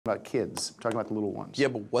About kids. I'm talking about the little ones. Yeah,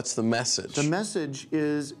 but what's the message? The message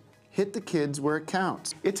is hit the kids where it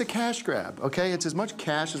counts. It's a cash grab, okay? It's as much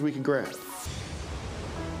cash as we can grab.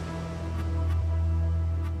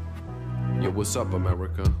 Yo, what's up,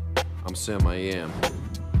 America? I'm Sam I Am.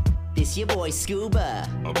 This your boy Scuba.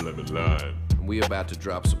 I'm Lemon Lime. And we about to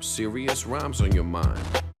drop some serious rhymes on your mind.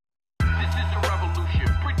 This is the revolution.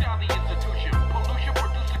 Bring down the institution. Pollution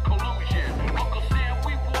produces collusion. Uncle Sam,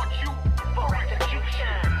 we want you for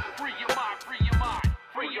execution. Free your mind, free your mind,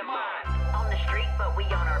 free your mind. On the street, but we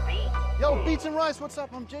on our beat. Yo, Beats and Rice, what's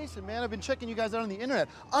up? I'm Jason, man. I've been checking you guys out on the internet.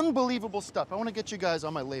 Unbelievable stuff. I want to get you guys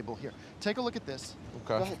on my label here. Take a look at this.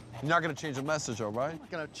 Okay. You're not gonna change the message, though, right? I'm not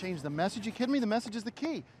gonna change the message. You kidding me? The message is the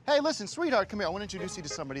key. Hey, listen, sweetheart, come here. I want to introduce you to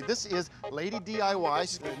somebody. This is Lady DIY.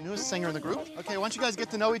 She's the newest singer in the group. Okay, why don't you guys get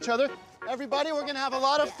to know each other? Everybody, we're gonna have a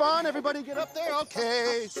lot of fun. Everybody get up there.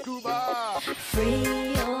 Okay, Scuba.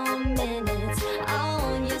 Free your minutes,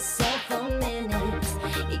 own yourself for minutes.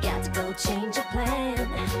 You got to go change your plan.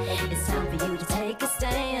 It's time for you to take a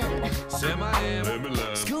stand. Sam I Am. Lemon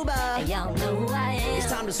Lime. Scuba. Y'all know who I am. It's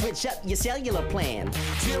time to switch up your cellular plan.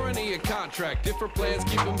 Tyranny of contract, different plans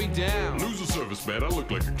keeping me down. Lose a service, man. I look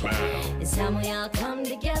like a clown. It's time we all come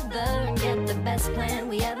together and get the best plan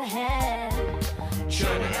we ever had.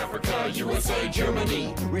 China, Africa, USA,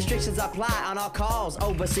 Germany. Restrictions apply on all calls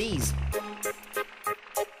overseas.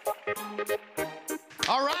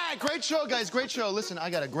 All right, great show, guys, great show. Listen, I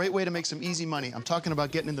got a great way to make some easy money. I'm talking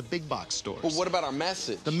about getting in the big box stores. But what about our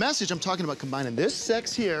message? The message, I'm talking about combining this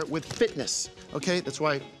sex here with fitness, okay? That's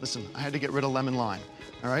why, listen, I had to get rid of lemon lime,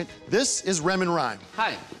 all right? This is Rem and Rhyme.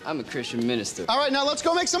 Hi, I'm a Christian minister. All right, now let's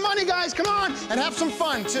go make some money, guys, come on, and have some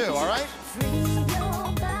fun, too, all right? Free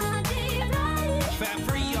your body right. Fat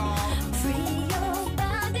free, y'all. Free your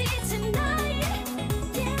body tonight.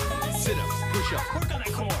 Yeah. Sit ups, push ups, work on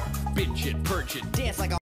that core. Bitch it, perch it, Dance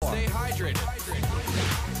like a stay hydrated.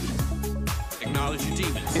 Acknowledge your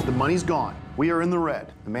demons. Hey, the money's gone. We are in the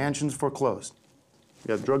red. The mansion's foreclosed.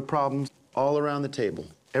 We got drug problems all around the table.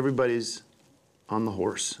 Everybody's on the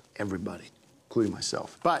horse. Everybody, including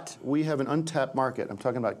myself. But we have an untapped market. I'm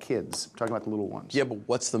talking about kids. I'm talking about the little ones. Yeah, but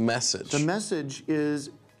what's the message? The message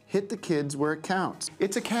is hit the kids where it counts.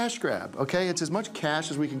 It's a cash grab, okay? It's as much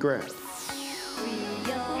cash as we can grab. Free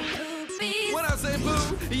your boobies. When I say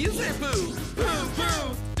boo, you say boo. Boo,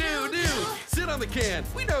 boo, do, do. Sit on the can.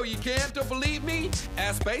 We know you can't. Don't believe me?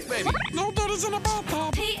 Ask Space Baby. No daddy's in the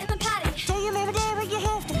bathtub. Pee in the potty. Tell your mama dad where you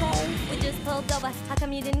have to go. We just pulled over. How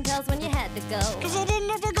come you didn't tell us when you had to go? Cause I didn't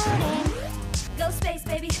have to go then. Go space,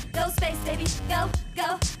 baby. Go space, baby. Go,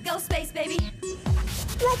 go, go space, baby.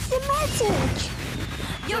 What's the message?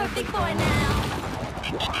 You're a big boy now.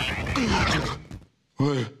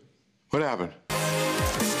 What happened?